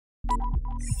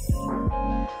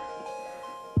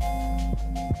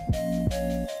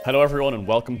Hello everyone and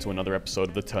welcome to another episode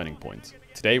of The Turning Point.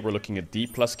 Today we're looking at D+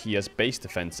 Kia's base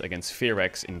defense against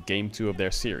Fearx in Game 2 of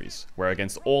their series, where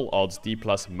against all odds D+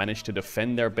 managed to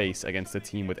defend their base against a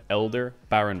team with Elder,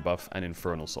 Baron buff and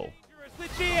Infernal Soul. The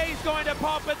GA's going to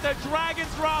pop it, the Dragon's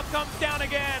Wrath comes down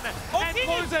again. And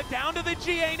Closer down to the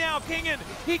GA now, Kingen,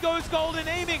 he goes golden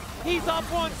aiming, he's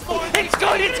up once more. It's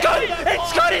good! It's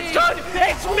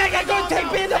mega good!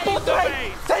 Take me in the bot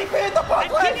lane! Take me in the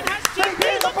bot lane! Take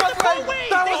me in the bot lane!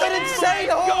 That was an insane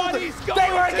hold!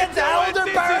 They were against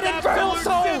Elder, Baron, Infernal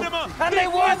Soul! And they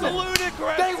won!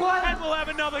 They won! And we'll have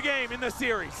another game in the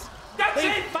series.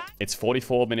 It's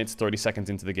 44 minutes 30 seconds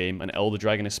into the game and Elder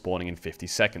Dragon is spawning in 50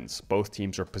 seconds. Both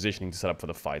teams are positioning to set up for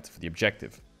the fight for the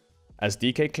objective. As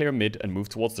DK clear mid and move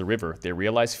towards the river, they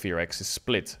realize Fearx is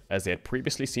split, as they had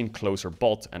previously seen Closer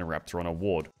bot and Raptor on a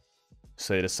ward.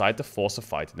 So they decide to force a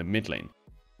fight in the mid lane.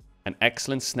 An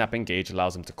excellent snap engage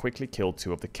allows them to quickly kill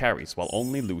two of the carries, while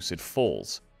only Lucid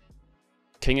falls.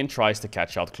 Kingen tries to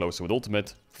catch out Closer with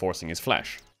ultimate, forcing his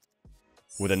flash.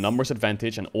 With a numbers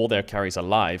advantage and all their carries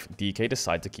alive, DK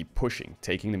decide to keep pushing,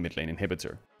 taking the mid lane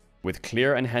inhibitor. With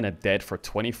Clear and Henna dead for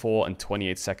 24 and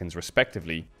 28 seconds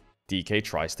respectively, DK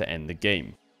tries to end the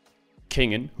game.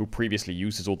 Kingen, who previously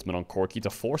used his ultimate on Corki to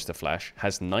force the flash,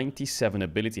 has 97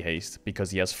 ability haste because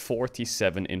he has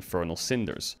 47 Infernal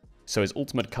Cinders, so his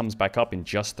ultimate comes back up in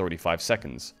just 35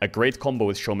 seconds. A great combo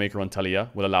with Showmaker on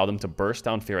Talia will allow them to burst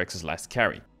down Fearx's last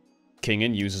carry.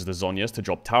 Kingen uses the Zhonya's to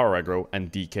drop tower aggro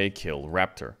and DK kill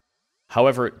Raptor.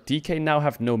 However, DK now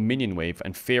have no minion wave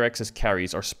and Fearx's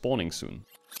carries are spawning soon.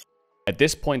 At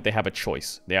this point they have a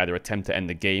choice. They either attempt to end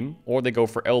the game or they go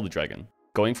for Elder Dragon.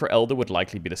 Going for Elder would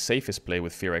likely be the safest play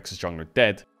with Fearx's jungler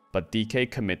dead, but DK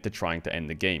commit to trying to end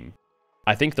the game.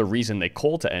 I think the reason they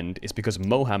call to end is because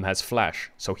Moham has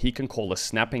flash, so he can call a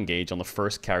snap engage on the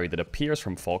first carry that appears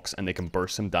from Fox and they can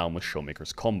burst him down with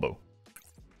Showmaker's combo.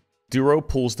 Duro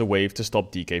pulls the wave to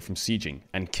stop DK from sieging,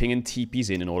 and Kingen TPs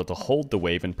in order to hold the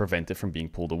wave and prevent it from being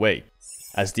pulled away.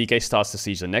 As DK starts to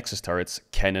siege the Nexus turrets,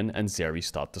 Kennen and Zeri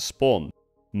start to spawn.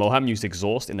 Moham used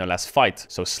Exhaust in their last fight,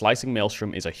 so slicing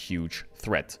Maelstrom is a huge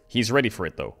threat. He's ready for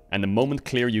it though, and the moment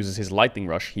Clear uses his Lightning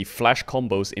Rush, he flash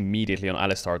combos immediately on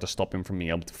Alistar to stop him from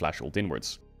being able to flash ult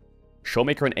inwards.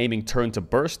 Showmaker and Aiming turn to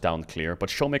burst down Clear, but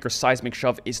Showmaker's Seismic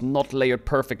Shove is not layered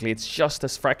perfectly, it's just a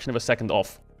fraction of a second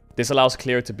off. This allows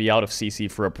Clear to be out of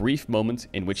CC for a brief moment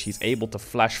in which he's able to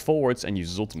flash forwards and use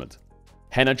his ultimate.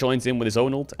 Henna joins in with his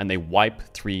own ult and they wipe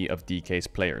 3 of DK's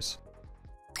players.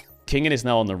 Kingen is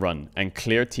now on the run and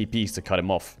Clear TPs to cut him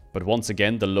off, but once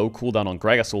again the low cooldown on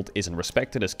Gragas ult isn't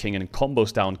respected as Kingen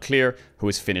combos down Clear, who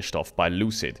is finished off by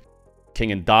Lucid.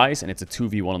 Kingen dies and it's a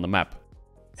 2v1 on the map.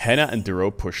 Henna and Duro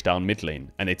push down mid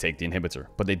lane and they take the inhibitor,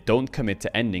 but they don't commit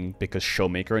to ending because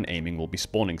Showmaker and Aiming will be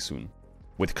spawning soon.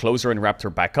 With Closer and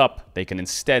Raptor back up, they can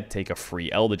instead take a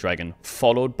free Elder Dragon,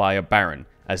 followed by a Baron,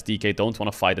 as DK don't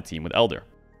want to fight a team with Elder.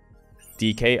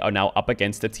 DK are now up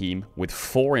against a team with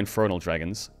 4 Infernal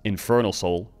Dragons, Infernal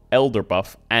Soul, Elder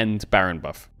buff, and Baron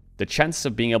buff. The chances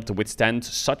of being able to withstand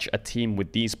such a team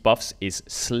with these buffs is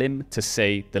slim to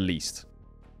say the least.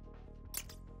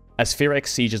 As Fearx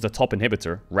sieges the top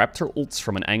inhibitor, Raptor ults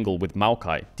from an angle with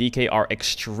Maokai. DK are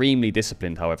extremely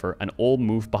disciplined however, and all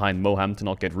move behind Moham to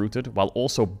not get rooted, while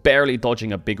also barely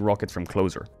dodging a big rocket from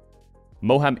Closer.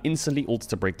 Moham instantly ults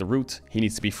to break the root, he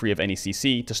needs to be free of any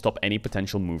CC to stop any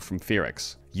potential move from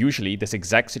Fearx. Usually, this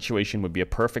exact situation would be a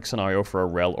perfect scenario for a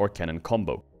Rel or Kennen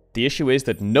combo. The issue is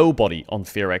that nobody on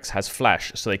Fearx has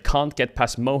flash, so they can't get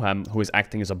past Moham, who is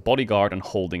acting as a bodyguard and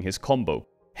holding his combo.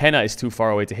 Henna is too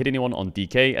far away to hit anyone on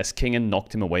DK as Kingen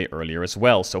knocked him away earlier as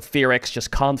well, so Fearx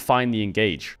just can't find the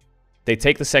engage. They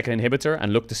take the second inhibitor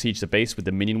and look to siege the base with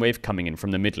the minion wave coming in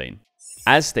from the mid lane.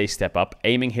 As they step up,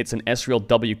 Aiming hits an Ezreal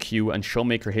WQ and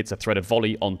Showmaker hits a threaded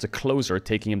volley onto Closer,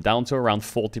 taking him down to around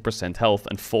 40% health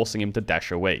and forcing him to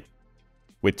dash away.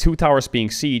 With 2 towers being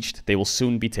sieged, they will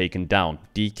soon be taken down.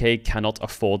 DK cannot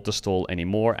afford to stall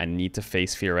anymore and need to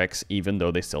face Fearx even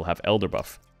though they still have Elder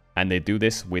buff. And they do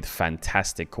this with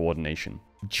fantastic coordination.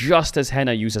 Just as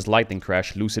Henna uses Lightning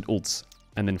Crash, Lucid ults,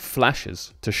 and then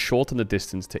flashes to shorten the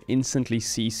distance to instantly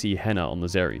CC Henna on the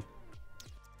Zeri.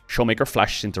 Showmaker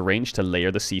flashes into range to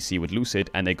layer the CC with Lucid,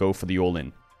 and they go for the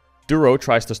all-in. Duro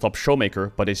tries to stop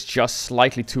Showmaker, but is just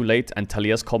slightly too late and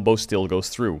Talia's combo still goes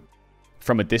through.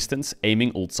 From a distance,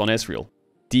 Aiming ults on Ezreal.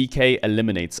 DK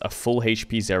eliminates a full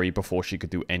HP Zeri before she could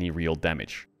do any real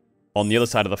damage. On the other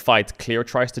side of the fight, Clear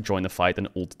tries to join the fight and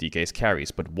ult DK's carries,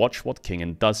 but watch what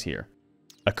Kingen does here.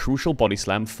 A crucial body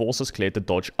slam forces Clear to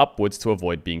dodge upwards to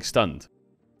avoid being stunned.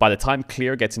 By the time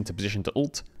Clear gets into position to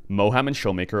ult, Moham and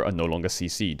Showmaker are no longer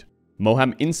CC'd.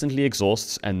 Moham instantly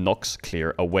exhausts and knocks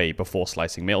Clear away before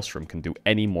slicing Maelstrom can do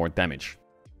any more damage.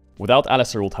 Without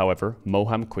Alistar ult, however,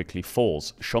 Moham quickly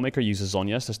falls. Showmaker uses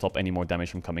Zhonya's to stop any more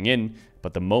damage from coming in,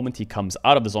 but the moment he comes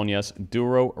out of the Zhonya's,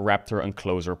 Duro, Raptor and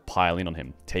Closer pile in on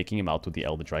him, taking him out with the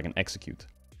Elder Dragon Execute.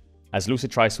 As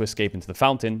Lucid tries to escape into the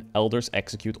fountain, Elder's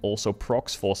Execute also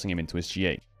procs, forcing him into his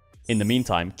GA. In the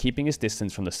meantime, keeping his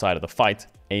distance from the side of the fight,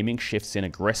 Aiming shifts in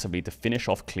aggressively to finish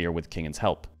off Clear with Kingan's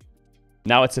help.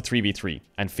 Now it's a 3v3,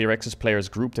 and Fearx's players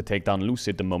group to take down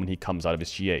Lucid the moment he comes out of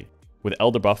his GA. With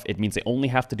Elder buff, it means they only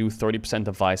have to do 30%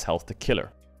 of Vi's health to kill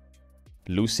her.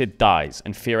 Lucid dies,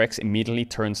 and Fearx immediately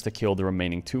turns to kill the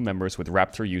remaining two members, with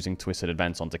Raptor using Twisted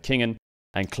Advance onto Kingan,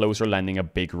 and Closer landing a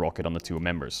big rocket on the two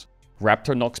members.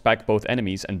 Raptor knocks back both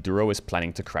enemies, and Duro is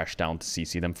planning to crash down to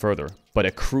CC them further. But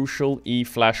a crucial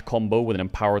E-Flash combo with an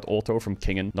empowered auto from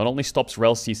Kingan not only stops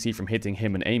Rel's CC from hitting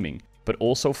him and Aiming, but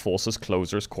also forces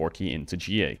Closer's Corki into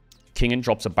GA. Kingan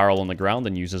drops a barrel on the ground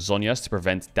and uses Zhonya's to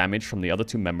prevent damage from the other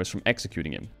two members from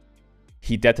executing him.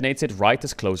 He detonates it right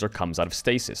as Closer comes out of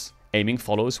stasis. Aiming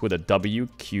follows with a W,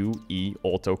 Q, E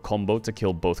auto combo to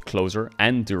kill both Closer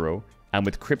and Duro, and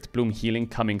with Crypt Bloom healing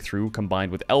coming through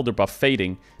combined with Elder buff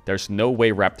fading, there's no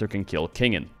way Raptor can kill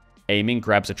Kingan. Aiming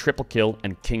grabs a triple kill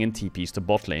and Kingan TPs to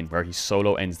bot lane where he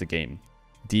solo ends the game.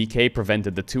 DK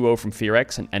prevented the 2-0 from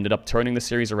Fearx and ended up turning the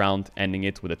series around, ending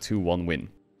it with a 2-1 win.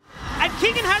 And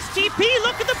Kingan has TP,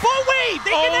 look at the ball wave!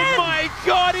 They can end! Oh my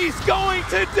god, he's going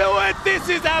to do it! This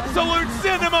is absolute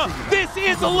cinema! This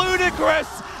is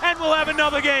ludicrous! And we'll have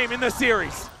another game in the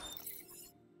series.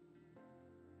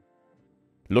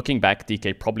 Looking back,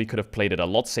 DK probably could have played it a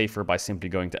lot safer by simply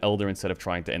going to Elder instead of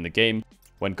trying to end the game.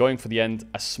 When going for the end,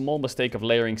 a small mistake of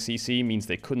layering CC means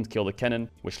they couldn't kill the cannon,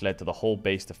 which led to the whole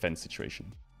base defense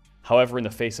situation. However, in the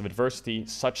face of adversity,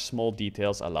 such small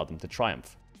details allowed them to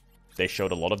triumph. They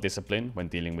showed a lot of discipline when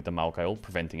dealing with the Maokai ult,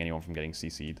 preventing anyone from getting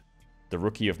CC'd. The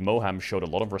rookie of Moham showed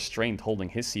a lot of restraint holding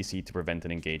his CC to prevent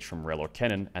an engage from Rel or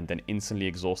Kennen, and then instantly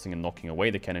exhausting and knocking away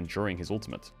the Kennen during his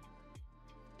ultimate.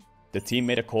 The team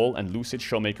made a call, and Lucid,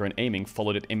 Showmaker and Aiming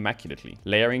followed it immaculately,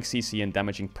 layering CC and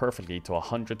damaging perfectly to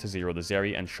 100 to 0 the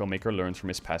Zeri, and Showmaker learned from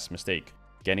his past mistake,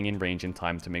 getting in range in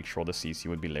time to make sure the CC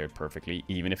would be layered perfectly,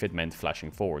 even if it meant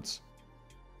flashing forwards.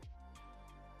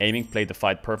 Aiming played the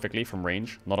fight perfectly from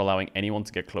range, not allowing anyone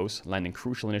to get close, landing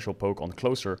crucial initial poke on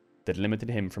Closer that limited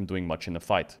him from doing much in the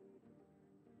fight.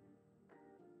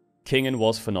 Kingan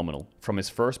was phenomenal, from his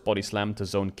first body slam to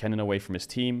zone Kennen away from his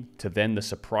team, to then the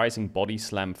surprising body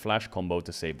slam flash combo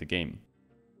to save the game.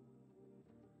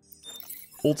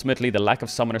 Ultimately, the lack of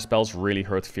summoner spells really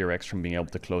hurt Fearx from being able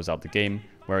to close out the game,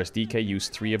 whereas DK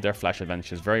used 3 of their flash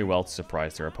advantages very well to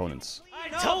surprise their opponents. I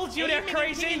told you they're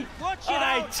crazy!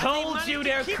 I told you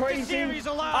they're crazy!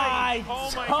 I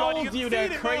told you they're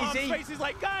crazy!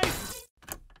 Guys.